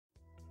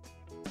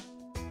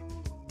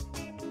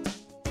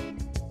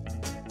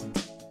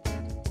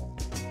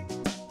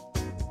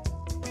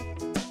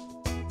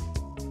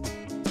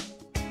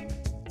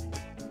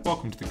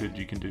Welcome to the Good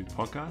You Can Do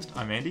podcast.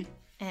 I'm Andy.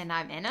 And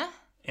I'm Anna.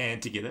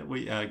 And together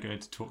we are going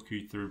to talk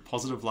you through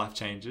positive life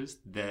changes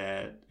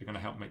that are going to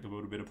help make the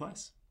world a better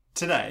place.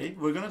 Today,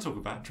 we're going to talk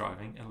about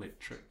driving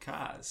electric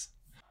cars.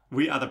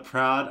 We are the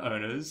proud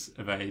owners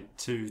of a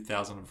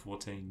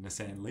 2014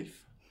 Nissan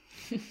Leaf.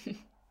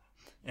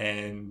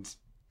 And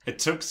it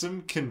took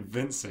some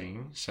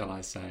convincing, shall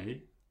I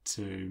say,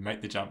 to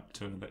make the jump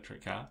to an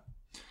electric car.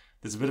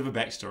 There's a bit of a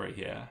backstory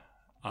here.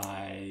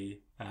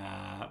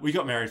 We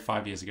got married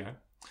 5 years ago,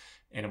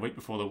 and a week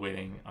before the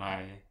wedding,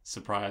 I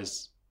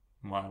surprised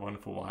my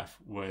wonderful wife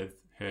with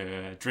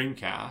her dream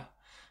car.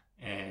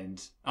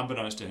 And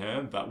unbeknownst to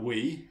her, but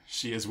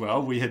she as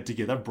well, we had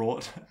together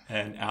brought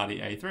an Audi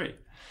A3.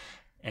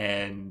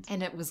 And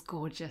it was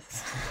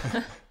gorgeous.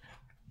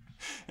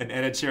 and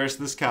Anna cherished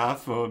this car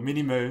for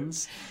many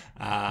moons.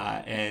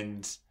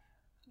 And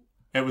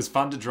it was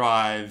fun to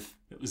drive.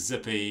 It was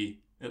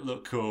zippy. It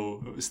looked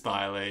cool. It was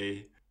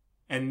stylish.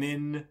 And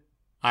then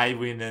I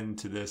went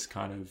into this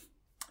kind of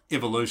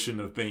evolution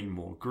of being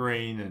more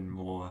green and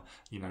more,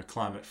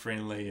 climate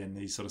friendly, and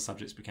these sort of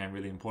subjects became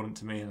really important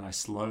to me, and I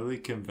slowly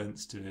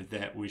convinced her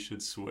that we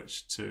should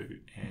switch to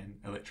an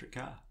electric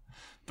car.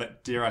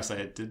 But dare I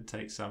say, it did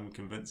take some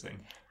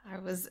convincing. I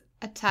was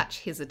a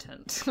touch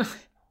hesitant.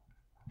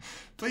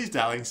 Please,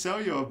 darling,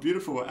 sell your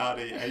beautiful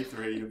Audi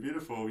A3, your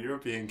beautiful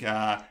European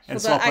car,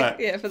 and for swap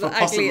the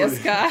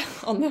ugliest car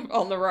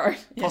on the road.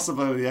 Yeah.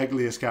 Possibly the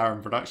ugliest car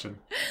in production.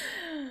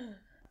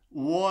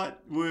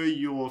 What were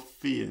your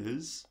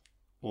fears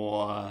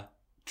or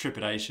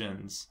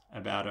trepidations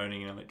about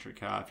owning an electric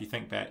car, if you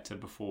think back to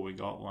before we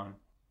got one?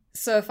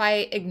 So if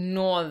I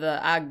ignore the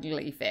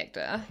ugly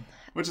factor...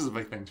 Which is a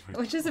big thing.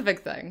 Which is a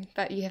big thing,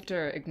 but you have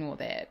to ignore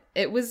that.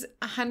 It was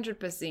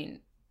 100%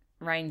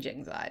 range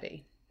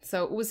anxiety.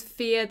 So it was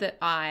fear that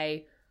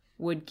I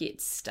would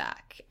get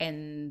stuck.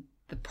 And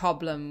the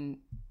problem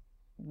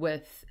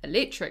with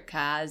electric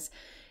cars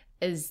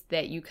is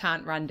that you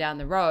can't run down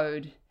the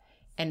road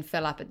and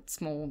fill up a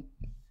small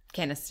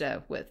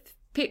canister with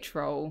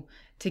petrol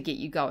to get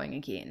you going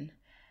again.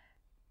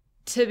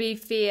 To be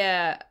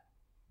fair,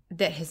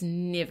 that has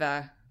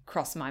never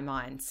crossed my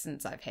mind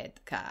since I've had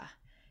the car.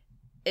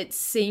 It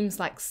seems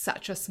like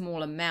such a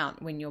small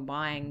amount when you're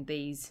buying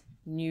these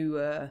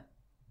newer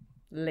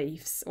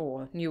Leafs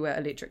or newer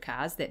electric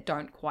cars that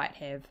don't quite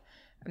have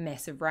a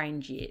massive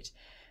range yet,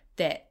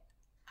 that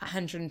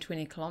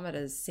 120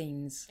 kilometers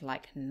seems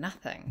like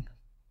nothing.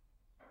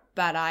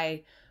 But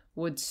I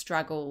would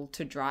struggle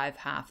to drive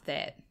half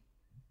that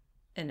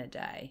in a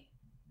day,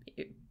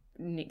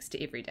 next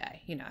to every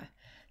day,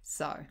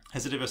 So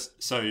has it ever?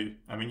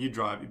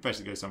 You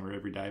basically go somewhere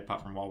every day,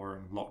 apart from while we're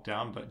in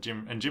lockdown. But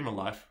in general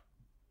life,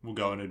 we'll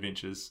go on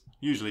adventures,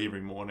 usually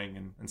every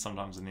morning and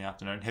sometimes in the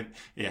afternoon.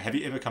 Have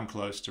you ever come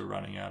close to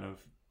running out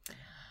of?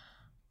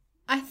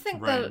 I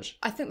think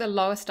the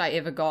lowest I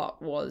ever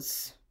got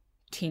was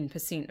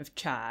 10% of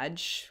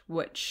charge,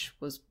 which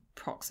was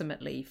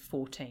approximately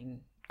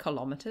 14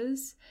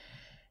 kilometers.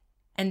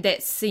 And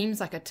that seems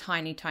like a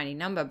tiny, tiny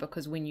number,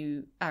 because when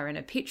you are in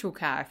a petrol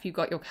car, if you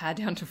got your car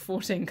down to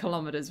 14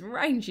 kilometers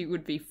range, you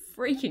would be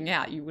freaking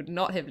out. You would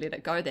not have let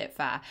it go that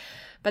far.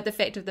 But the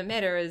fact of the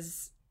matter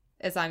is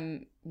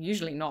I'm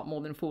usually not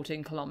more than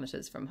 14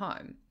 kilometers from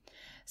home.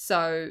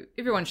 So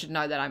everyone should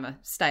know that I'm a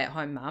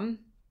stay-at-home mum,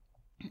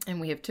 and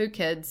we have 2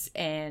 kids,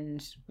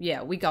 and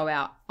we go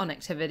out on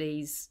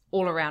activities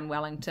all around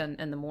Wellington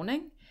in the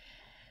morning.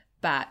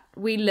 But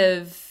we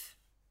live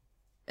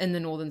in the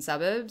northern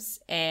suburbs,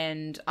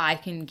 and I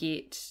can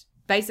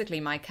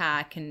my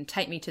car can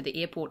take me to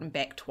the airport and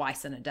back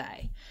twice in a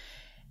day.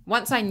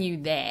 Once I knew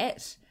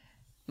that,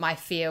 my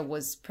fear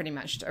was pretty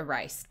much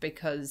erased,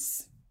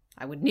 because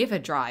I would never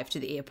drive to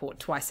the airport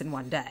twice in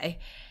one day.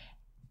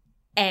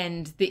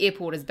 And the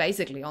airport is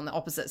basically on the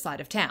opposite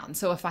side of town.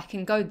 So if I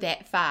can go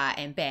that far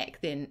and back,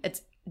 then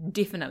it's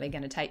definitely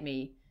going to take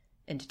me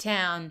into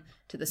town,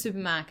 to the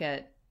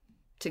supermarket,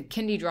 to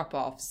kindy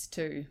drop-offs,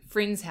 to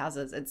friends'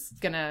 houses. It's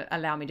going to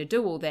allow me to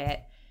do all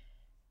that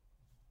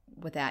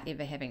without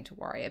ever having to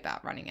worry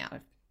about running out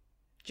of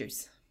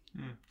juice.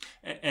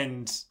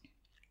 And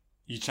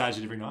you charge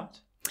it every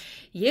night?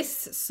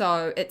 Yes,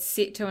 so it's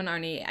set to an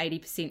only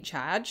 80%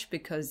 charge,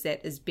 because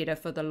that is better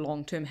for the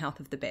long-term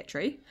health of the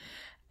battery.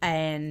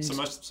 And so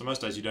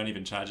most days you don't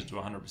even charge it to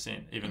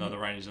 100%, even though the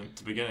range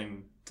to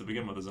begin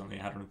with is only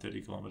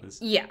 130 kilometers.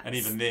 Yeah. And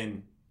even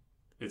then,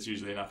 it's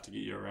usually enough to get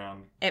you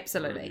around.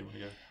 Absolutely. You want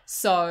to go.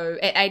 So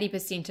at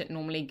 80%, it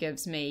normally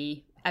gives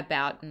me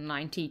about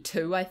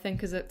 92, I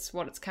think, it's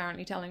what it's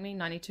currently telling me,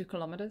 92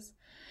 kilometers.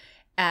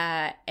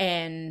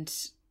 And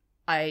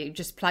I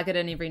just plug it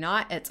in every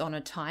night. It's on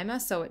a timer,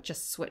 so it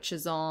just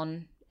switches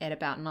on at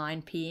about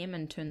 9 p.m.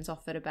 and turns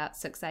off at about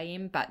 6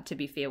 a.m. But to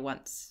be fair,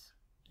 once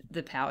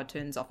the power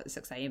turns off at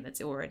 6 a.m.,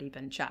 it's already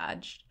been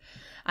charged,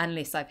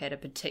 unless I've had a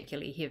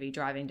particularly heavy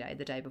driving day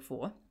the day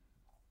before.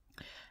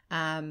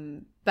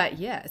 But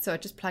yeah, so I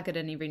just plug it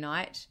in every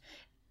night.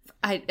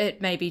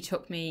 It maybe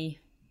took me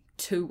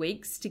 2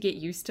 weeks to get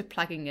used to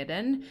plugging it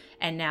in,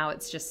 and now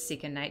it's just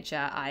second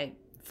nature. I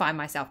find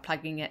myself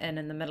plugging it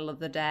in the middle of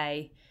the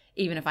day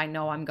even if I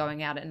know I'm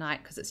going out at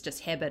night, because it's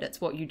just habit. It's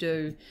what you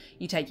do.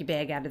 You take your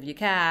bag out of your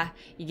car,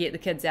 you get the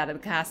kids out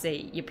of the car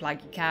seat, you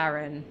plug your car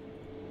in,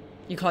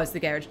 you close the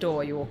garage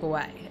door, you walk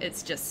away.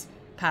 It's just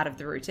part of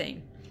the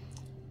routine.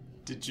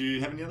 Did you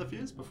have any other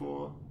fears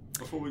before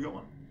we got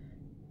one?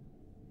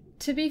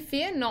 To be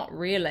fair, not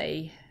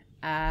really.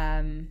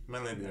 Mainly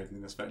the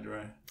ugliness factor,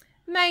 eh?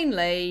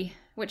 Mainly,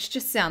 which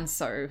just sounds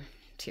so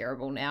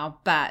terrible now,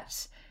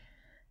 but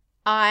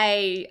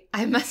I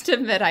must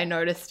admit I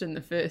noticed in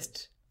the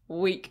first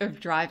week of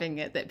driving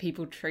it that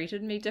people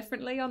treated me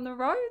differently on the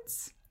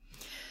roads.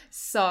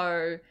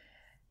 So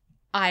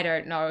I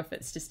don't know if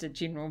it's just a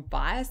general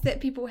bias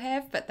that people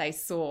have, but they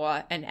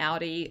saw an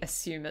Audi,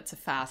 assume it's a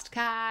fast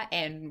car,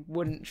 and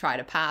wouldn't try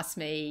to pass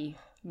me,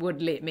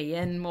 would let me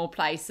in more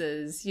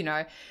places. You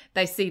know,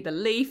 they see the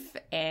Leaf,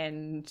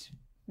 and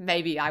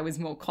maybe I was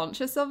more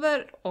conscious of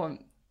it, or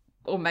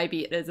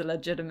maybe it is a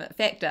legitimate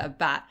factor,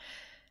 but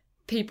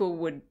people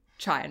would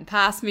try and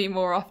pass me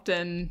more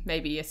often,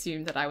 maybe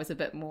assume that I was a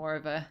bit more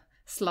of a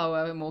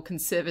slower, more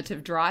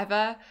conservative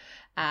driver,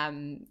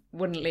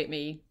 wouldn't let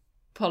me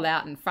pull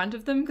out in front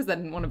of them because I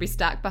didn't want to be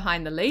stuck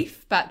behind the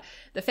Leaf. But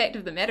the fact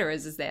of the matter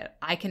is that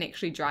I can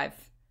actually drive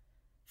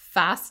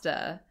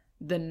faster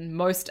than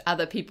most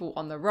other people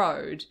on the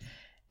road,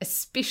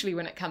 especially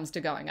when it comes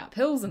to going up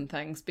hills and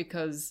things,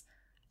 because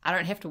I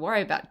don't have to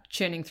worry about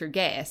churning through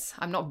gas.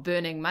 I'm not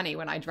burning money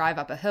when I drive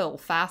up a hill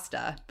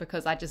faster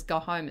because I just go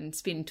home and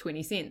spend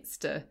 20 cents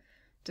to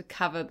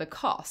cover the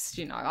cost.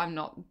 You know, I'm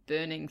not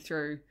burning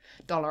through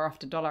dollar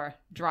after dollar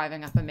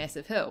driving up a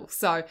massive hill.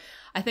 So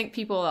I think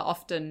people are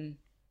often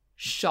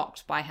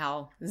shocked by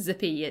how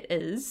zippy it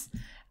is,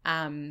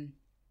 and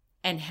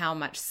how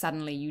much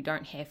suddenly you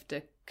don't have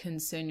to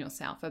concern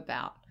yourself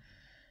about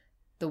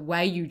the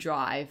way you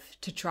drive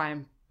to try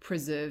and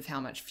preserve how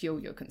much fuel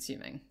you're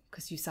consuming,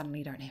 because you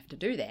suddenly don't have to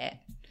do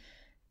that.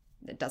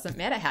 It doesn't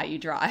matter how you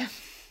drive.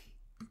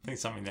 I think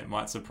something that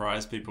might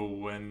surprise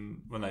people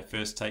when they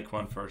first take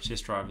one for a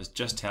test drive is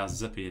just how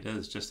zippy it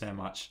is, just how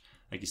much,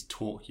 I guess,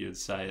 torque you'd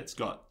say. It's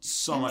got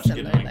so much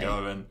give and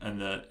go,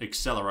 and the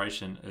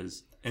acceleration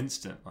is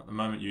instant. Like the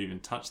moment you even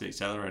touch the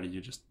accelerator,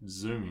 you're just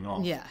zooming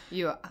off. Yeah,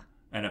 you are.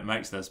 And it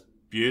makes this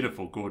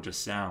beautiful, gorgeous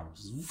sound.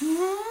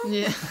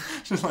 Yeah.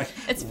 Just like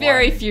it's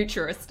very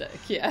futuristic,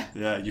 yeah.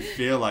 Yeah, you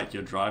feel like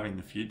you're driving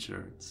the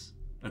future.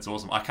 It's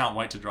awesome. I can't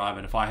wait to drive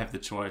it. If I have the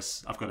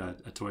choice, I've got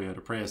a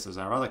Toyota Prius as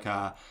our other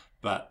car,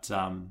 but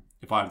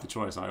if I have the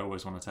choice, I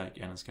always want to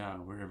take Anna's car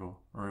wherever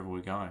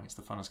we're going. It's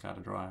the funnest car to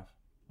drive.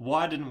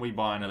 Why didn't we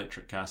buy an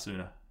electric car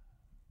sooner?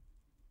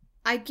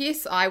 I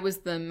guess I was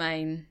the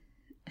main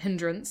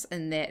hindrance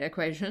in that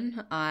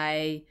equation.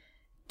 I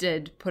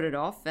did put it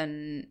off,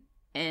 and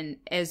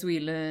as we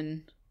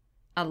learn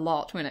a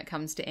lot when it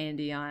comes to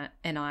Andy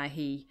and I,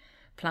 he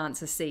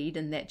plants a seed,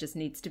 and that just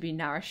needs to be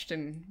nourished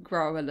and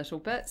grow a little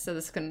bit. So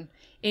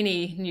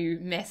any new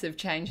massive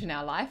change in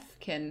our life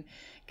can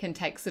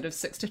take sort of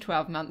 6 to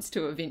 12 months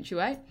to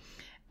eventuate.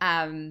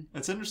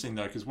 It's interesting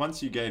though, because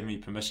once you gave me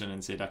permission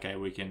and said, okay,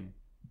 we can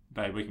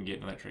get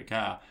an electric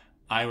car,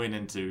 I went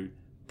into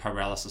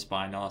paralysis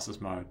by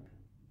analysis mode.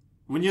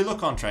 When you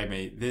look on Trade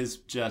Me, there's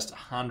just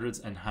hundreds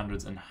and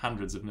hundreds and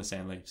hundreds of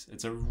Nissan Leafs.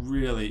 It's a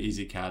really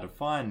easy car to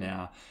find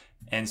now.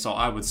 And so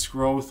I would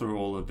scroll through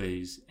all of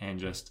these and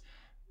just,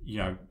 you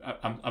know,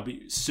 I'd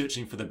be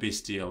searching for the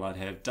best deal. I'd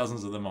have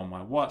dozens of them on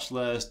my watch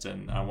list,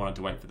 and I wanted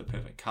to wait for the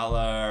perfect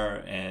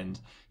color, and,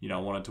 you know,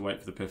 I wanted to wait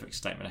for the perfect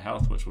statement of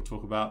health, which we'll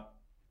talk about.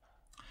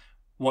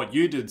 What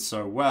you did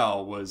so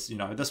well was, you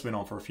know, this went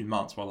on for a few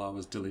months while I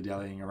was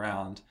dilly-dallying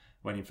around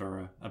waiting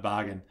for a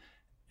bargain.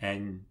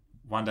 And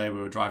one day we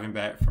were driving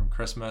back from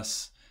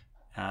Christmas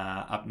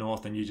up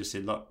north, and you just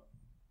said, look,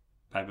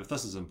 babe, if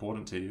this is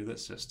important to you,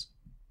 let's just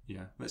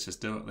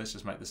do it. Let's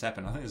just make this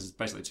happen. I think this is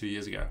basically 2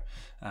 years ago.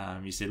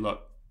 You said,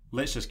 look,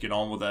 let's just get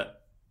on with it.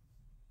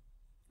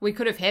 We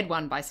could have had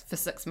one for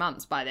 6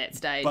 months by that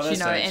stage,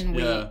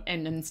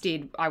 and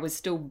instead I was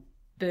still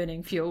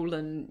burning fuel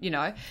and, you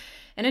know,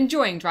 and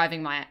enjoying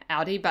driving my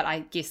Audi. But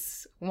I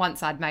guess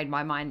once I'd made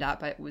my mind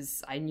up,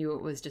 I knew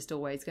it was just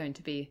always going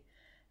to be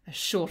a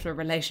shorter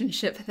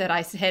relationship that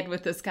I had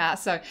with this car.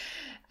 So,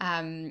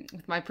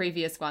 with my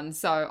previous one,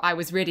 so I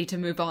was ready to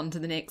move on to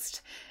the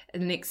next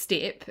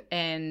step.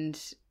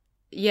 And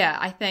yeah,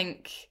 I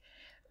think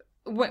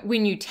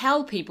when you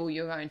tell people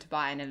you're going to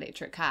buy an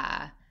electric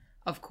car,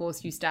 of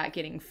course you start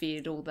getting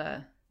fed all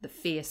the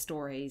fear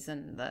stories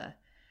and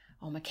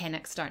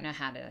mechanics don't know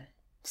how to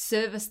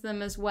service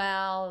them as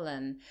well,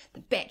 and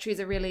the batteries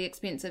are really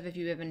expensive if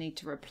you ever need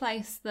to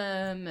replace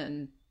them,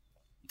 and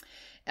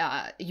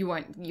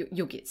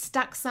you'll get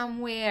stuck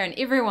somewhere, and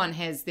everyone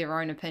has their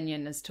own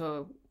opinion as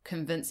to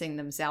convincing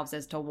themselves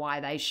as to why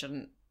they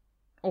shouldn't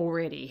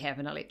already have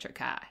an electric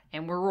car.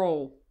 And we're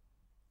all,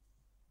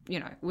 you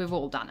know, we've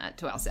all done it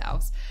to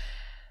ourselves.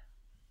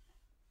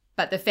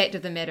 But the fact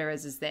of the matter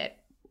is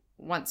that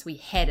once we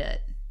had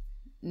it,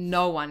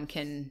 no one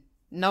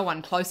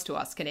close to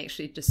us can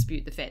actually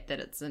dispute the fact that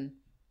it's an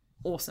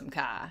awesome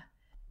car.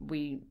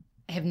 We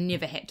have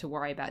never had to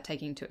worry about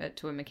taking it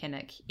to a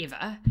mechanic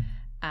ever.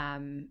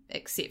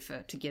 except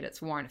for to get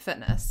its warrant of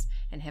fitness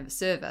and have a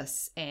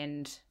service.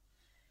 And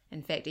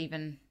in fact,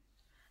 even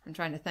I'm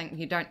trying to think,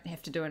 you don't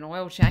have to do an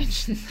oil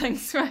change and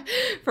things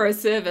for a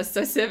service.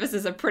 So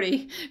services are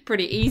pretty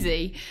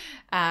easy.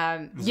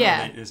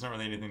 There's not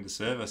really anything to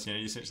service. You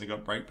essentially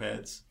got brake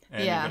pads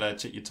and you've got to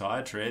check your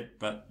tire tread,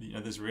 but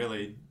there's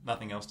really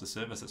nothing else to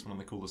service. That's one of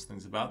the coolest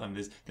things about them.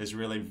 There's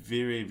really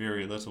very,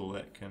 very little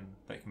that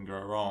can go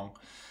wrong.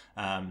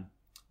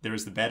 There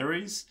is the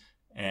batteries,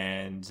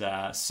 and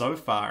so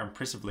far,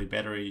 impressively,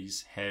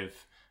 batteries have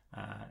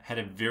had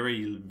a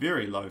very,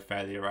 very low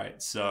failure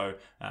rate. So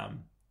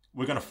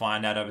we're going to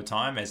find out over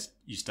time as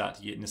you start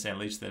to get Nissan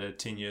Leafs that are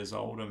 10 years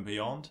old and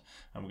beyond,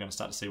 and we're going to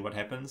start to see what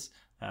happens.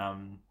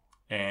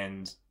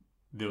 And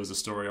there was a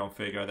story on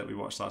Fairgo that we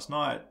watched last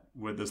night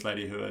with this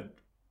lady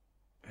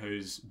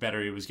whose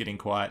battery was getting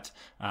quite,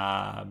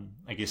 the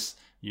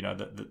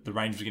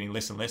range was getting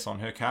less and less on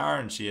her car,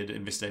 and she had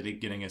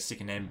investigated getting a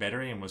second-hand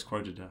battery and was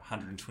quoted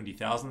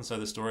 $120,000, so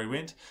the story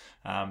went.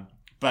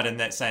 But in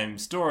that same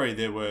story,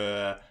 there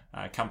were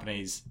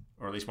companies,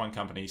 or at least one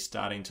company,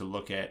 starting to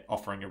look at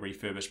offering a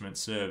refurbishment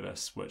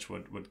service, which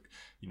would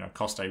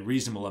cost a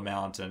reasonable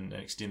amount and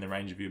extend the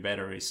range of your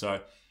battery. So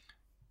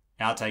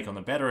our take on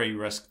the battery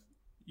risk,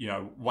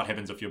 what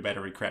happens if your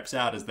battery craps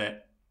out, is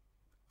that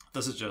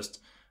this is just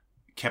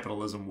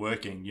capitalism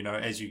working.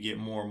 As you get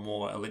more and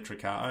more electric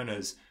car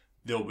owners,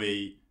 there'll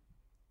be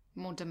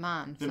more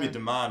demand. There'll be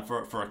demand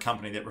for a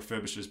company that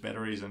refurbishes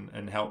batteries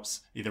and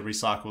helps either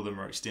recycle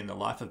them or extend the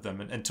life of them.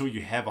 And until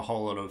you have a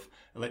whole lot of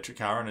electric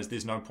car owners,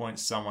 there's no point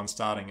someone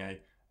starting a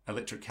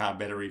electric car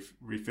battery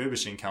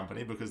refurbishing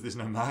company, because there's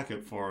no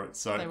market for it.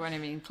 So they won't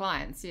have any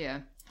clients. Yeah.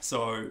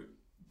 So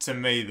to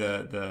me,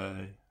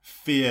 the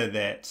fear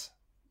that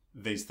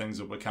these things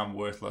will become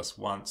worthless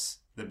once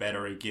the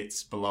battery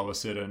gets below a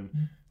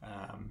certain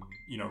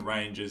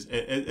range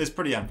is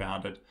pretty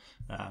unfounded.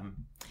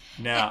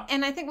 Now,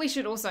 and I think we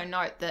should also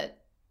note that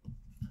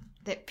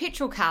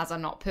petrol cars are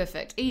not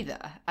perfect either.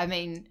 I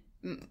mean,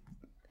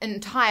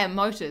 entire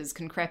motors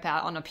can crap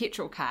out on a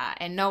petrol car,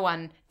 and no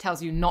one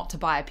tells you not to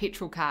buy a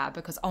petrol car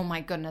because, oh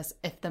my goodness,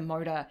 if the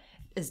motor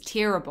is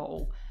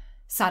terrible,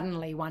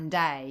 suddenly one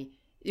day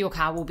your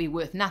car will be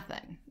worth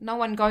nothing. No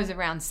one goes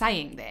around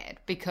saying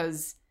that,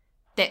 because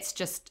that's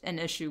just an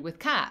issue with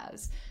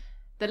cars.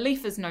 The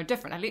Leaf is no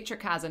different. Electric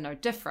cars are no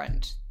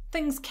different.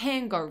 Things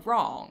can go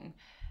wrong,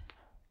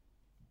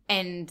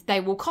 and they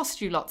will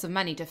cost you lots of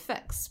money to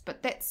fix,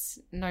 but that's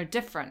no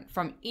different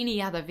from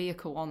any other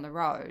vehicle on the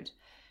road.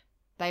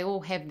 They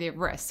all have their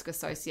risk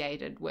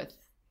associated with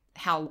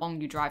how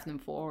long you drive them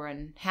for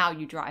and how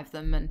you drive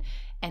them,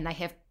 and they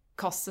have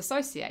costs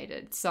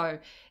associated. So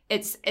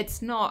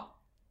it's not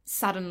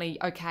suddenly,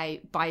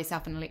 okay, buy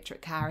yourself an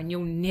electric car and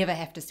you'll never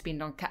have to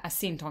spend a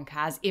cent on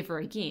cars ever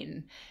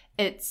again.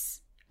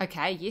 It's,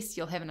 okay, yes,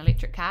 you'll have an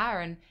electric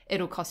car and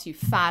it'll cost you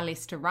far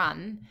less to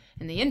run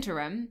in the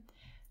interim,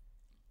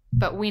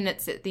 but when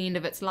it's at the end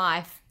of its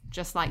life,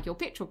 just like your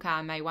petrol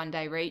car may one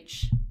day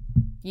reach,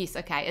 yes,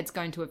 okay, it's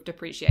going to have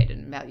depreciated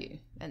in value.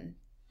 And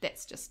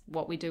that's just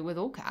what we do with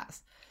all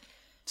cars.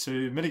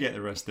 To mitigate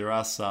the risk, there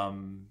are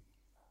some,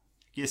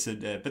 bits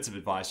of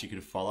advice you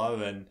could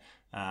follow. And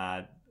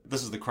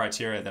this is the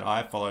criteria that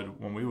I followed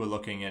when we were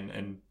looking,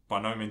 and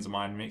by no means am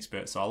I an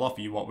expert, so I'll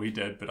offer you what we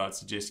did, but I'd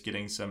suggest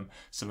getting some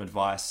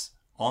advice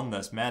on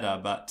this matter.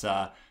 But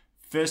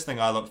first thing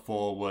I looked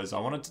for was I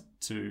wanted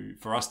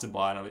for us to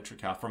buy an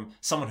electric car from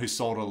someone who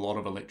sold a lot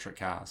of electric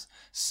cars.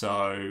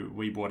 So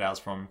we bought ours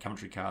from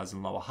Country Cars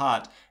in Lower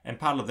Hutt, and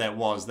part of that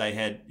was they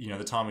had,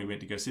 the time we went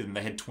to go see them,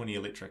 they had 20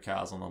 electric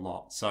cars on the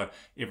lot. So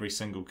every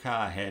single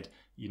car had,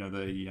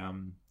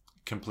 the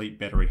complete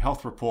battery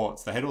health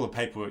reports. They had all the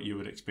paperwork you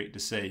would expect to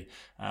see.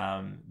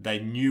 They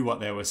knew what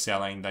they were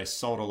selling. They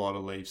sold a lot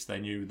of Leafs. They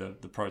knew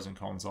the pros and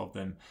cons of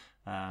them.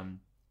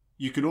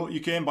 You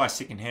can buy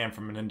secondhand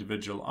from an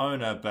individual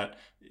owner, but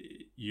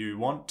you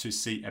want to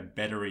see a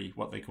battery,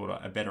 what they call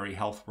a battery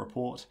health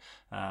report.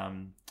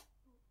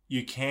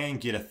 You can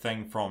get a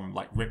thing from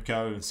like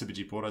Repco and Super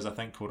Autos, I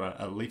think, called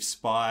a Leaf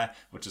Spy,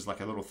 which is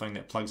like a little thing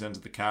that plugs into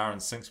the car and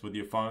syncs with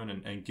your phone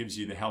and gives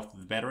you the health of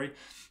the battery.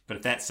 But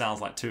if that sounds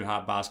like too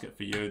hard basket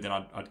for you, then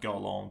I'd go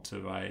along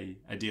to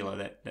a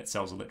dealer that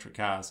sells electric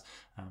cars.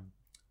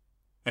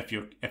 If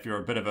you're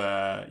a bit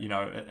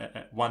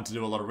of one to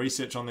do a lot of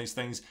research on these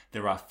things,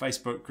 there are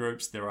Facebook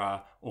groups, there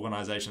are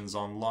organizations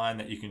online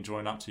that you can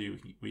join up to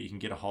where you can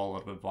get a whole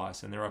lot of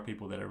advice, and there are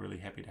people that are really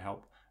happy to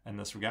help in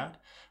this regard.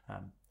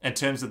 In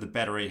terms of the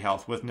battery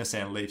health, with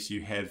Nissan Leafs,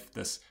 you have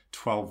this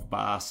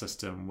 12-bar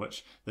system,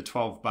 which the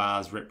 12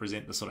 bars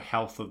represent the sort of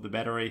health of the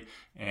battery.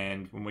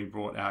 And when we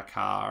brought our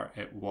car,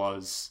 it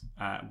was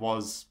I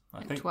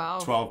think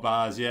 12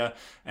 bars, yeah,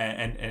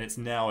 and it's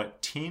now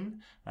at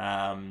 10.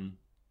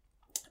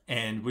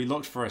 And we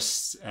looked for a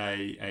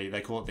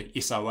they call it the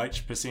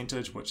SOH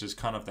percentage, which is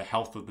kind of the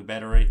health of the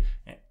battery.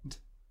 And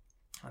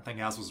I think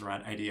ours was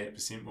around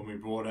 88% when we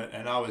bought it,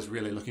 and I was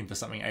really looking for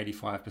something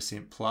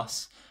 85%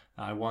 plus.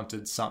 I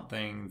wanted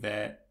something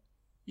that,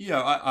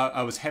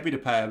 I was happy to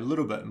pay a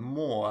little bit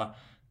more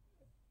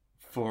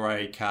for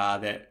a car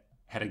that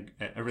had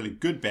a really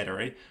good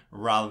battery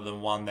rather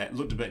than one that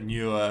looked a bit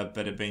newer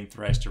but had been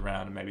thrashed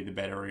around and maybe the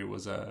battery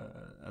was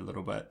a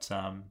little bit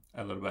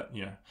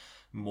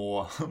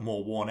more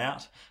worn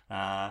out.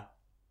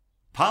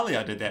 Partly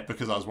I did that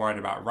because I was worried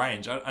about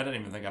range. I don't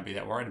even think I'd be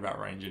that worried about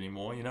range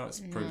anymore. It's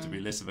proved to be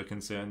less of a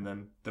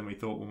concern than we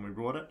thought when we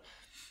brought it.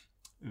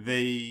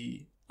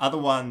 The other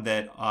one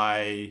that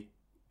I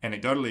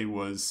anecdotally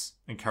was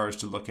encouraged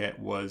to look at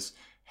was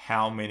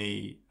how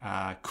many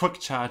quick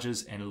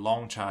charges and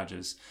long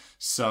charges.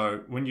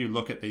 So when you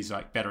look at these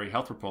like battery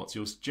health reports,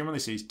 you'll generally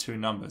see two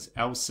numbers,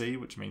 LC,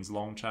 which means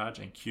long charge,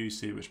 and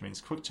QC, which means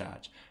quick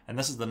charge. And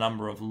this is the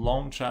number of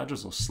long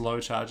charges or slow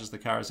charges the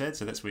car has had.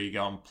 So that's where you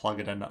go and plug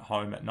it in at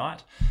home at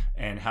night.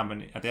 And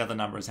the other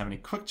number is how many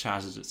quick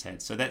charges it's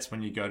had. So that's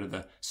when you go to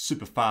the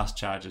super fast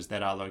charges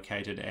that are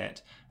located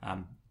at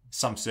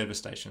some service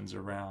stations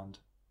around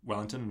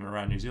Wellington and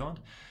around New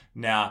Zealand.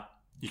 Now,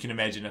 you can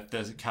imagine if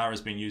the car has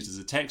been used as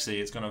a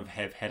taxi, it's going to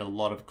have had a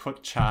lot of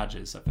quick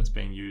charges if it's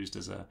being used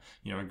as a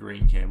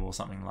green cab or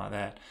something like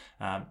that.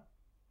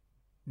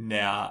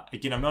 Now,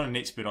 again, I'm not an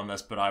expert on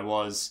this, but I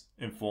was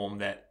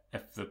informed that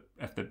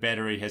if the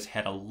battery has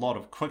had a lot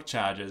of quick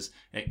charges,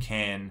 it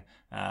can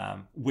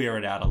wear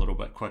it out a little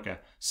bit quicker.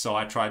 So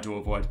I tried to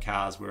avoid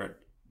cars where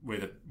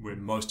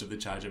most of the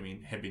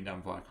charging had been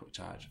done via quick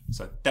charge.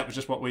 So that was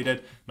just what we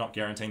did. Not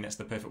guaranteeing that's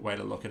the perfect way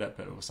to look at it,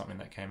 but it was something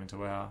that came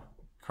into our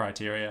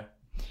criteria.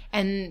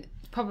 And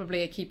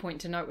probably a key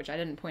point to note, which I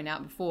didn't point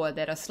out before,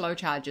 that a slow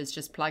charge is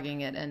just plugging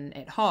it in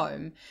at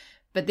home,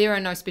 but there are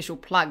no special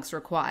plugs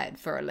required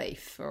for a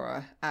Leaf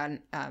or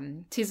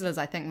Tesla's.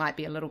 I think might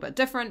be a little bit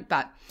different,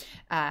 but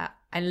I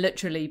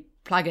literally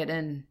plug it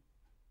in.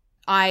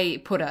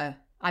 I put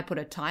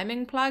a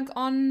timing plug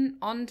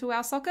onto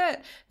our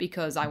socket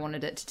because I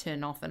wanted it to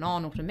turn off and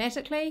on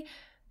automatically,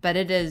 but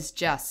it is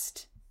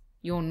just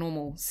your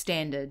normal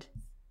standard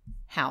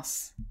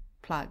house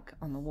plug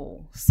on the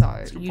wall,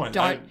 so you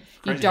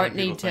don't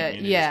need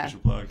to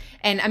plug.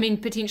 And I mean,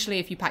 potentially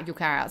if you park your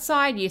car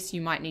outside, yes,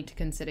 you might need to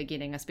consider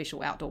getting a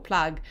special outdoor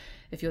plug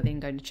if you're then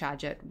going to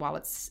charge it while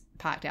it's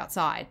parked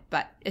outside.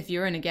 But if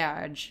you're in a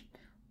garage,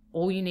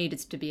 all you need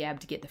is to be able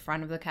to get the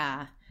front of the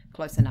car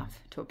close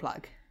enough to a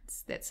plug.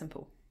 It's that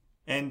simple.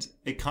 And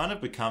it kind of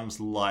becomes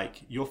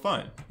like your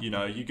phone.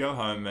 You go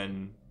home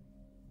and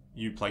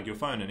you plug your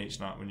phone in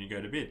each night when you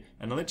go to bed.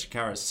 An electric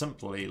car is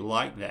simply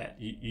like that.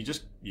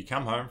 You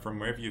come home from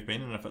wherever you've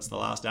been, and if it's the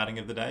last outing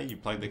of the day, you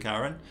plug the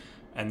car in,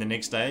 and the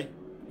next day,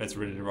 it's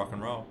ready to rock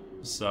and roll.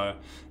 So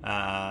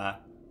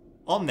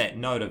on that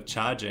note of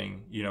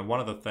charging,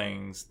 one of the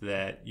things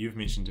that you've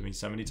mentioned to me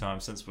so many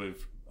times since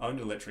we've owned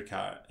an electric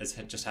car is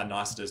just how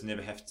nice it is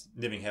never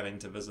having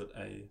to visit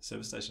a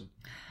service station.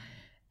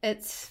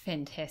 It's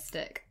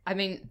fantastic. I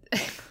mean,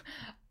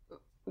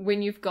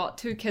 when you've got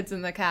two kids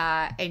in the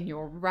car and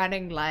you're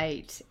running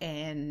late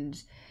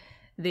and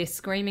they're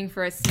screaming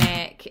for a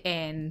snack,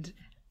 and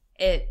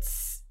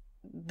it's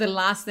the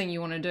last thing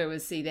you want to do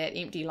is see that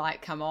empty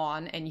light come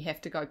on and you have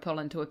to go pull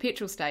into a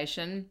petrol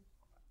station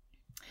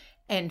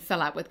and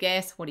fill up with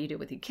gas. What do you do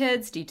with your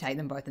kids? Do you take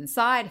them both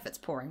inside if it's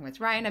pouring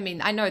with rain? I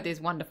mean, I know there's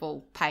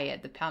wonderful pay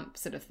at the pump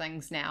sort of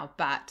things now,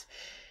 but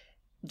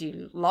do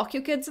you lock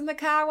your kids in the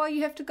car while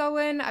you have to go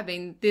in? I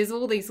mean, there's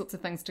all these sorts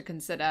of things to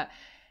consider.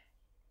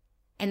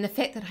 And the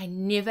fact that I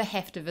never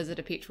have to visit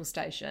a petrol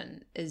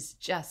station is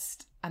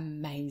just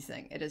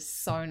amazing. It is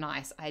so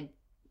nice. I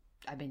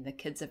mean, the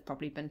kids have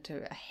probably been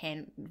to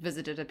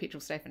visited a petrol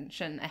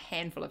station a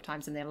handful of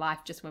times in their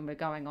life just when we're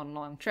going on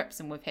long trips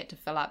and we've had to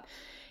fill up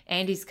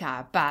Andy's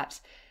car. But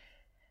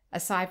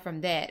aside from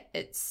that,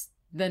 it's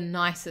the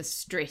nicest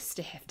stress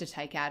to have to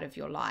take out of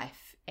your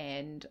life.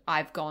 And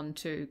I've gone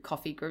to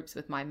coffee groups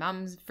with my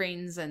mum's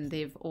friends and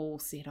they've all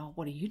said, oh,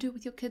 what do you do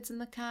with your kids in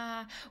the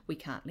car? We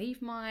can't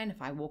leave mine.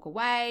 If I walk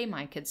away,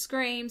 my kid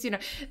screams.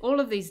 All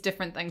of these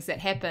different things that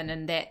happen,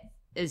 and that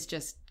is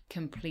just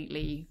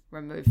completely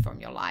removed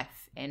from your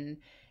life. And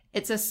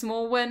it's a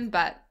small win,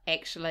 but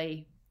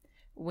actually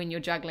when you're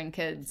juggling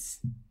kids,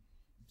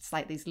 it's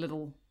like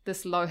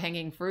this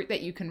low-hanging fruit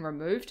that you can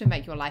remove to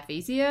make your life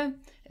easier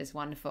is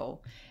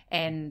wonderful.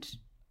 And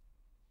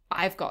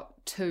I've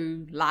got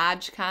 2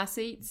 large car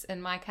seats in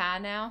my car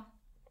now.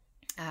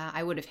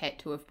 I would have had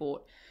to have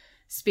bought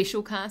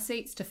special car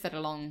seats to fit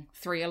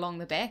 3 along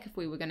the back if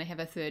we were going to have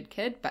a third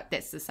kid, but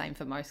that's the same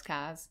for most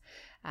cars.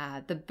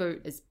 The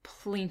boot is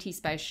plenty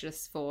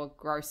spacious for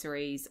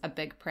groceries, a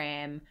big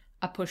pram,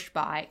 a push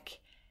bike.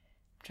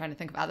 I'm trying to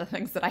think of other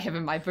things that I have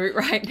in my boot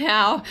right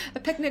now. A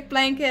picnic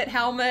blanket,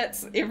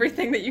 helmets,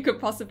 everything that you could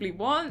possibly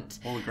want.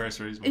 All the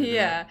groceries.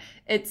 Yeah.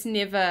 I've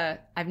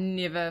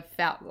never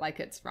felt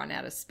like it's run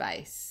out of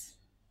space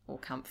or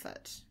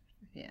comfort.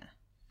 Yeah.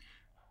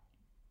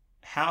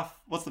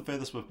 What's the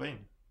furthest we've been?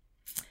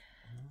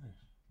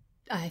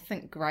 I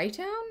think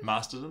Greytown?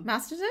 Masterton?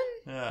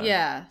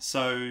 Yeah.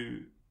 So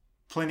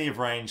plenty of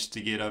range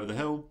to get over the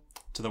hill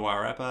to the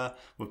Wairarapa.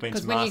 We've been to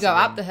Because when you go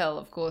up the hill,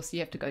 of course, you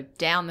have to go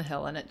down the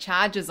hill and it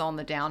charges on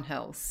the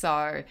downhill.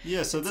 So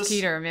it's key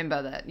to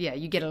remember that,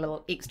 you get a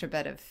little extra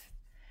bit of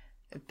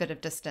a bit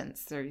of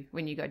distance through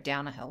when you go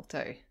down a hill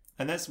too.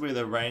 And that's where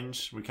the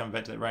range, we come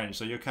back to that range.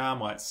 So your car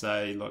might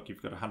say, look,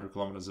 you've got 100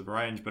 kilometres of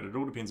range, but it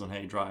all depends on how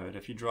you drive it.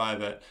 If you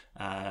drive it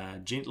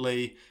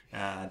gently,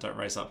 don't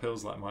race up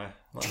hills like my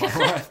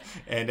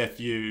wife, and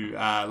if you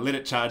let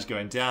it charge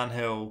going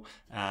downhill,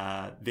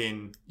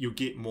 then you'll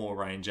get more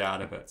range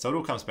out of it. So it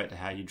all comes back to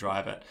how you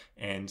drive it.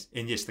 And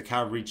yes, the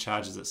car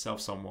recharges itself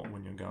somewhat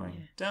when you're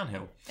going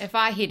downhill. If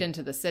I head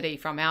into the city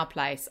from our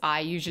place, I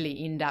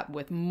usually end up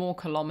with more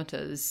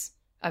kilometres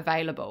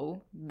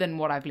available than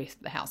what I've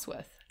left the house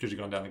with. Because you've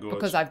gone down the gorge.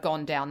 Because I've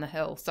gone down the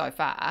hill so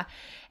far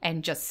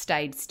and just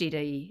stayed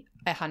steady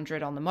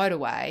 100 on the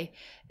motorway.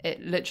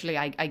 It literally,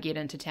 I get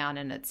into town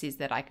and it says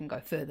that I can go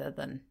further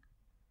than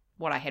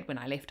what I had when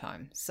I left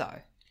home. So,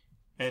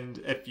 and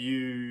if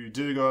you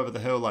do go over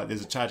the hill, like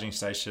there's a charging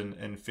station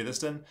in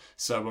Featherston.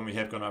 So when we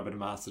have gone over to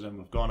Masterton,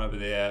 we've gone over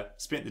there,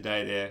 spent the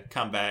day there,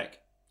 come back,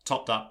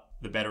 topped up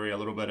the battery a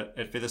little bit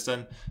at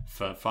Featherston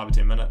for 5 or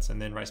 10 minutes,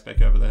 and then race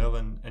back over the hill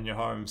and you're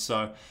home.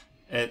 So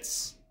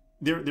it's...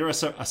 There are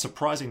a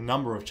surprising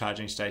number of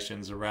charging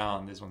stations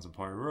around. There's ones in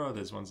Porirua,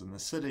 there's ones in the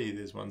city,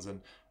 there's ones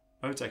in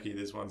Otaki,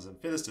 there's ones in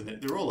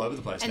Featherston. They're all over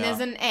the place and now. And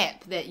there's an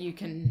app that you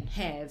can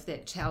have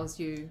that tells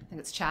you, I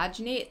think it's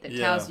ChargeNet, that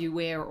tells you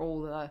where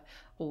all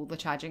the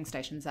charging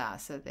stations are,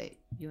 so that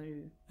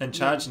you... And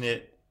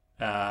ChargeNet,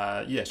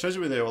 shows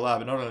you where they all are,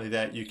 but not only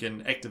that, you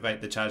can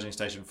activate the charging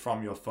station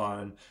from your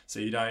phone, so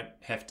you don't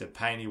have to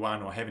pay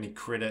anyone or have any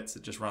credits.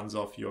 It just runs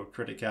off your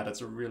credit card.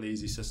 It's a really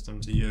easy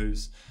system to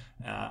use.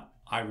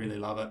 I really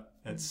love it.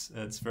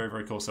 It's very,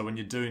 very cool. So when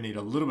you do need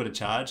a little bit of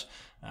charge,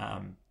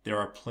 there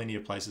are plenty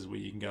of places where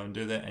you can go and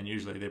do that, and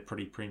usually they're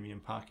pretty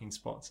premium parking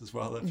spots as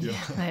well. If you're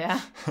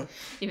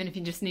even if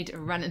you just need to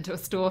run into a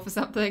store for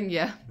something,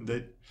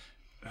 Indeed.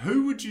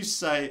 Who would you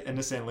say a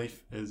Nissan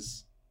Leaf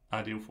is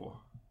ideal for?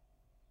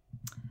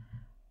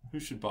 Who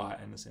should buy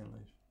a Nissan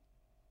Leaf?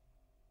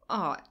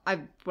 Oh, I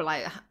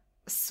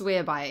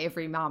swear by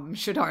every mum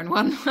should own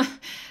one.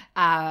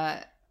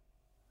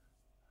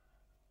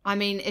 I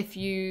mean, if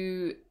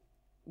you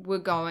were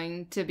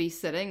going to be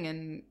sitting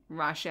in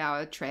rush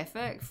hour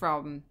traffic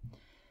from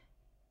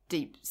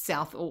deep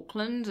South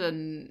Auckland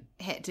and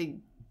had to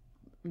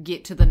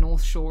get to the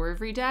North Shore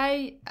every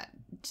day,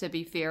 to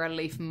be fair, a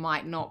Leaf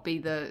might not be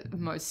the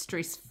most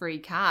stress-free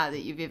car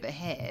that you've ever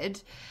had.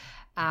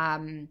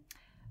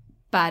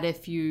 But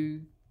if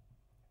you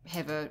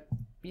have a,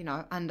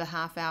 under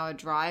half-hour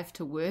drive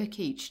to work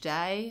each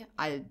day,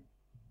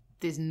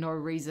 there's no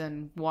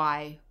reason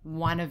why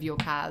one of your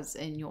cars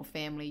in your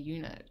family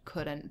unit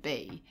couldn't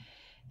be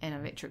an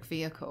electric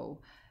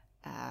vehicle.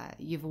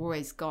 You've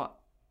always got,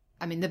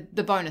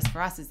 the bonus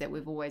for us is that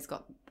we've always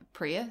got the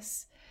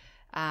Prius,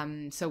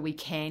 so we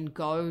can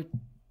go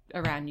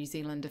around New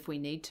Zealand if we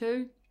need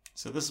to.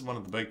 So this is one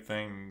of the big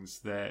things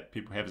that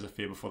people have as a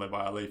fear before they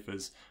buy a Leaf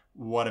is,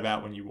 what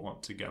about when you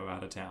want to go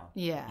out of town?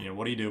 Yeah.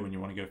 What do you do when you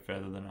want to go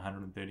further than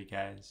 130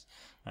 Ks?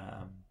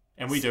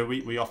 And we do.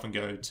 We often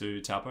go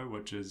to Taupo,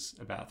 which is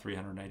about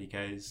 380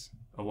 Ks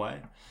away.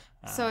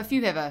 So if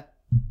you have a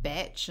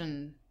batch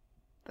in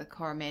the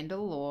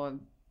Coromandel or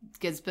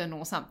Gisborne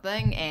or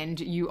something, and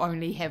you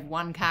only have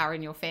one car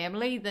in your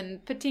family,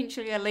 then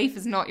potentially a Leaf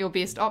is not your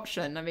best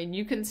option. I mean,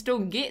 you can still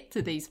get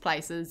to these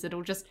places.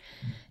 It'll just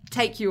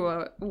take you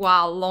a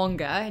while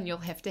longer, and you'll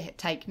have to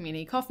take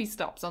many coffee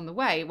stops on the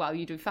way while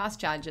you do fast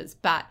charges.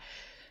 But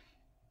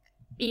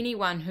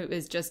anyone who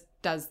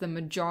does the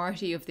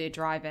majority of their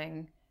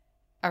driving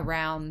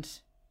around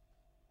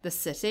the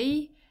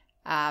city,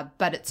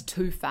 but it's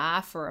too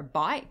far for a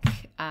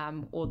bike,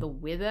 or the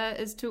weather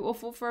is too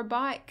awful for a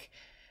bike,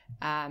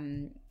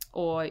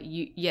 or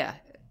you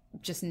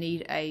just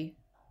need a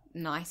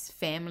nice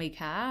family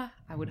car,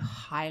 I would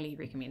highly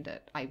recommend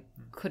it. I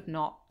could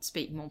not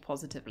speak more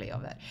positively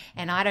of it,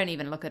 and I don't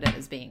even look at it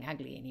as being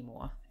ugly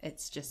anymore.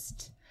 It's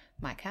just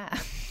my car.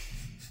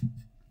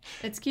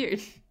 It's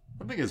cute.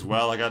 I think as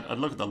well, I'd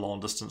look at the long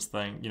distance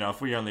thing.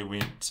 If we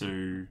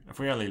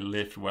only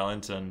left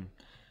Wellington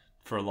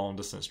for a long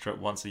distance trip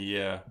once a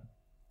year,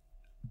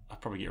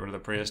 I'd probably get rid of the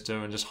Prius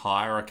too and just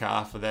hire a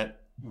car for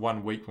that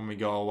 1 week when we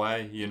go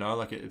away.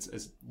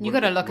 It's you got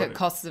to look at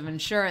costs of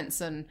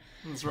insurance and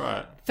that's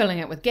right, filling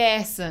it with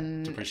gas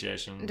and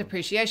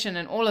depreciation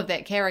and all of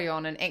that carry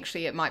on. And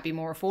actually, it might be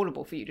more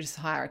affordable for you to just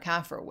hire a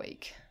car for a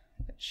week,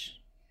 which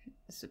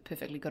is a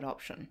perfectly good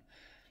option.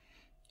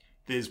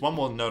 There's one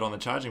more note on the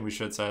charging we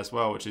should say as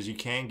well, which is you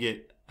can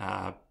get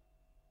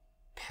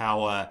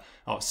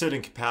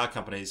certain power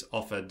companies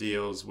offer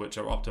deals which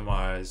are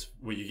optimized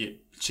where you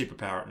get cheaper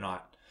power at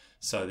night.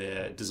 So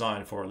they're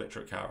designed for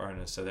electric car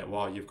owners, so that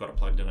while you've got it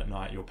plugged in at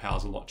night, your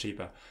power's a lot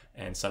cheaper.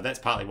 And so that's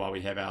partly why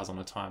we have ours on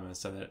a timer,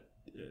 so that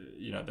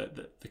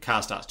the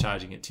car starts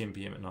charging at 10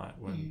 p.m. at night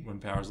when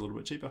power is a little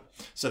bit cheaper.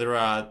 So there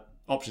are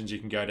options you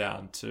can go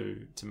down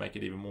to make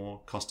it even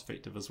more cost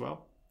effective as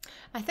well.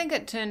 I think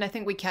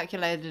we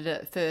calculated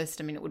it at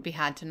first. It would be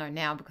hard to know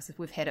now because if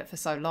we've had it for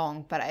so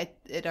long, but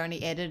it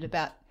only added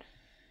about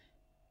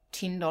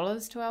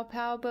 $10 to our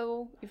power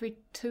bill every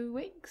 2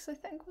 weeks, I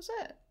think, was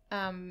it?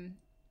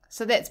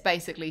 So that's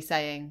basically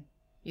saying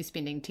you're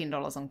spending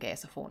 $10 on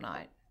gas a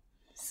fortnight.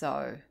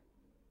 So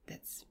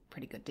that's a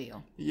pretty good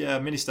deal. Yeah,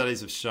 many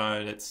studies have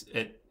shown it's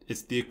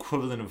the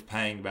equivalent of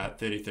paying about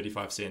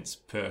 35 cents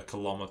per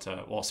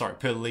kilometre,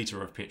 per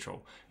litre of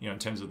petrol. In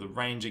terms of the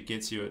range it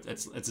gets you,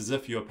 it's as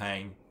if you're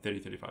paying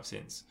 35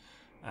 cents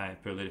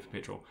per litre for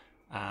petrol.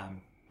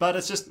 But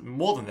it's just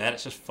more than that.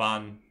 It's just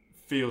fun,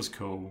 feels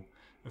cool,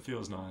 it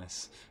feels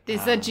nice.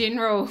 There's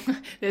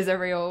there's a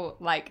real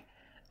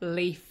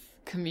Leaf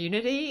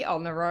community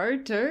on the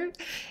road too,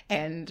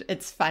 and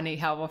it's funny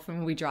how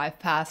often we drive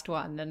past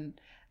one and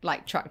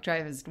truck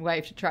drivers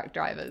wave to truck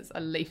drivers.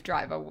 A Leaf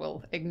driver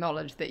will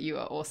acknowledge that you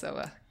are also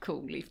a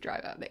cool Leaf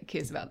driver that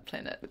cares about the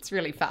planet. It's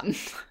really fun.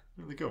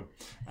 Really cool.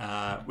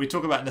 We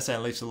talk about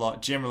Nissan Leafs a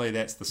lot. Generally,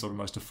 that's the sort of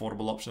most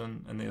affordable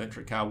option in the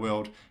electric car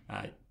world.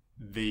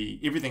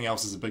 Everything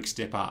else is a big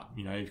step up.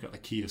 You've got the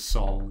Kia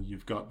Soul,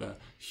 you've got the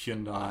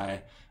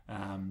Hyundai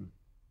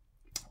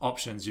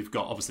options. You've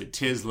got obviously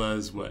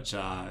Teslas, which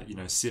are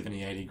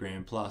 70, 80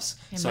 grand plus.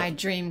 And my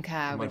dream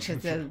car, which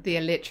is the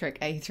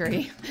electric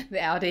A3,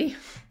 the Audi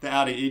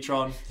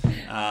e-tron. The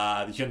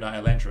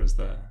Hyundai Elantra is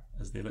the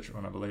electric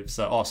one, I believe.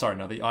 So,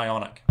 the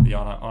Ioniq. The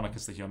Ioniq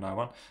is the Hyundai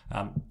one.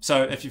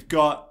 So if you've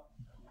got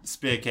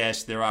spare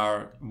cash, there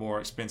are more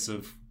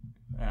expensive,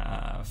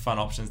 fun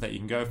options that you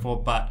can go for.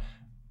 But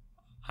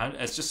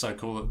it's just so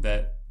cool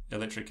that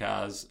electric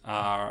cars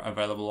are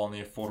available on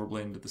the affordable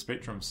end of the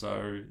spectrum.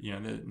 So, the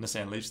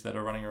Nissan Leafs that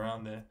are running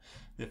around,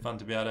 they're fun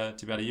to be able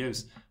to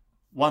use.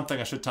 One thing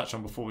I should touch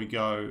on before we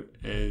go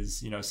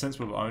is, since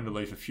we've owned a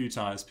Leaf a few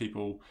times,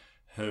 people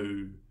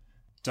who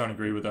don't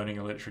agree with owning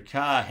an electric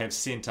car have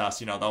sent us,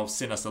 they'll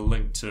send us a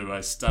link to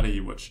a study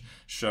which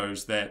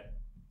shows that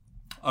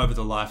over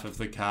the life of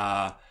the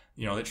car,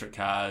 electric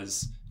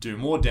cars do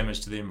more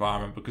damage to the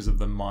environment because of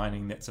the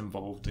mining that's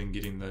involved in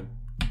getting the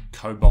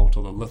cobalt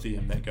or the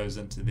lithium that goes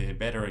into their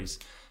batteries.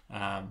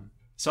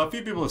 So a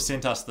few people have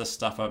sent us this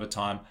stuff over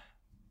time.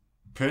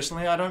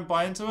 Personally, I don't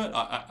buy into it.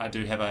 I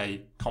do have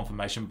a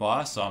confirmation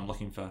bias, so I'm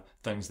looking for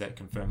things that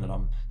confirm that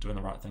I'm doing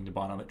the right thing to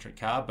buy an electric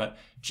car. But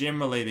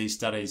generally, these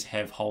studies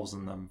have holes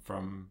in them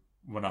from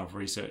when I've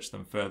researched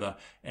them further.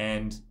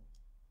 And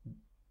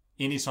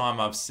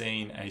anytime I've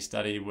seen a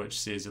study which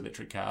says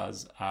electric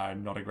cars are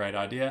not a great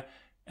idea,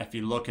 if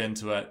you look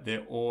into it,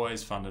 they're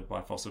always funded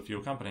by fossil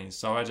fuel companies.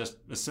 So as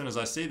soon as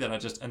I see that, I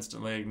just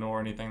instantly ignore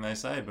anything they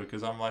say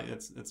because I'm like,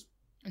 it's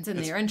in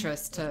their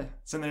interest to...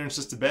 It's in their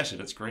interest to bash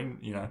it. It's green,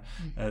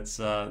 It's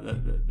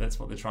that's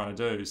what they're trying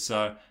to do.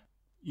 So,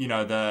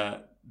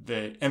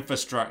 the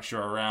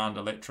infrastructure around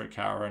electric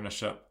car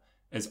ownership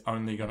is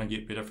only going to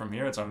get better from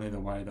here. It's only the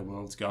way the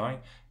world's going.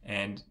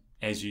 And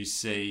as you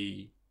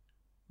see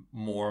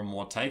more and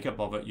more take-up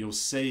of it, you'll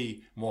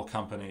see more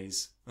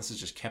companies, this is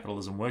just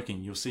capitalism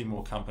working, you'll see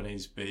more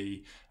companies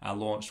be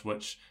launched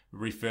which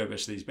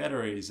refurbish these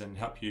batteries and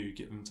help you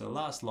get them to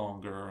last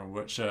longer, and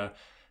which are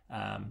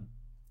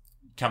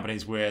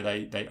companies where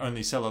they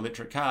only sell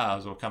electric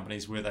cars, or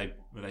companies where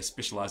they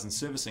specialize in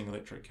servicing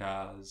electric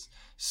cars.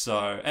 So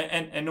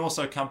and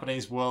also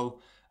companies will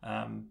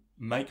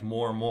make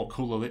more and more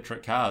cool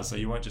electric cars, so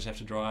you won't just have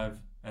to drive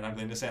an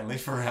ugly Nissan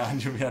Leaf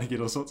around. You'll be able to get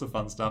all sorts of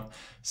fun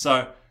stuff.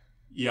 So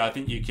yeah, I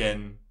think you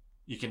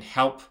can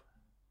help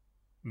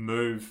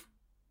move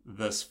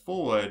this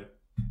forward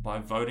by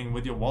voting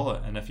with your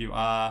wallet. And if you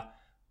are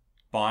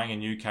buying a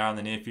new car in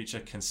the near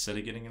future,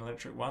 consider getting an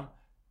electric one.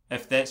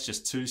 If that's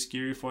just too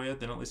scary for you,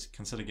 then at least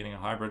consider getting a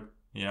hybrid.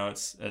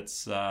 It's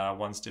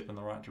one step in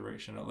the right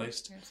direction at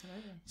least.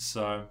 Absolutely.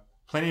 So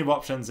plenty of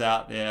options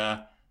out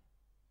there.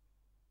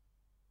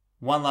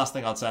 One last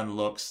thing I'd say on the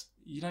looks: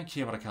 you don't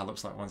care what a car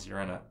looks like once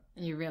you're in it.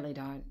 You really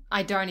don't.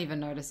 I don't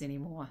even notice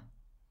anymore.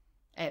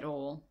 At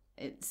all.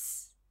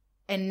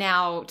 And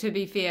now, to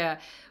be fair,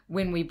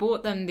 when we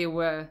bought them, there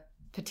were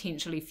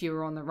potentially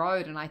fewer on the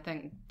road, and I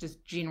think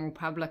just general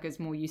public is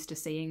more used to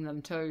seeing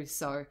them too.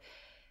 So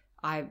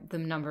the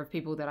number of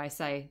people that I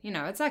say,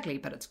 it's ugly,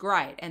 but it's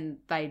great, and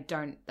they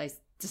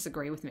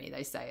disagree with me.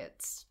 They say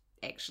it's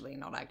actually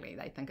not ugly.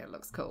 They think it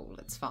looks cool.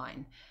 It's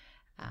fine.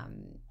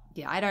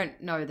 I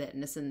don't know that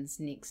Nissan's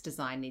next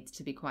design needs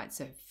to be quite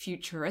so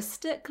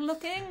futuristic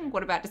looking.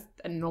 What about just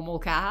a normal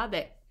car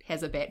that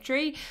has a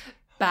battery?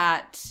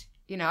 But,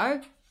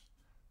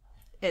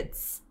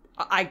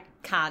 I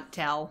can't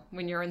tell.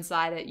 When you're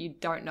inside it, you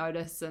don't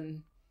notice,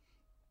 and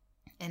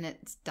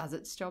it does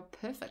its job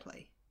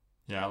perfectly.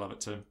 Yeah, I love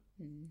it too.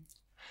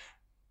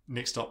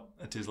 Next stop,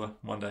 a Tesla,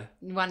 one day.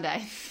 One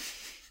day.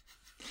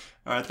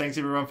 All right, thanks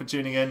everyone for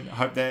tuning in. I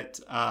hope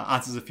that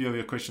answers a few of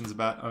your questions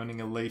about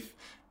owning a Leaf,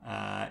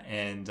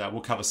 and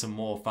we'll cover some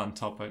more fun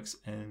topics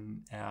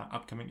in our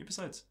upcoming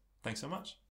episodes. Thanks so much.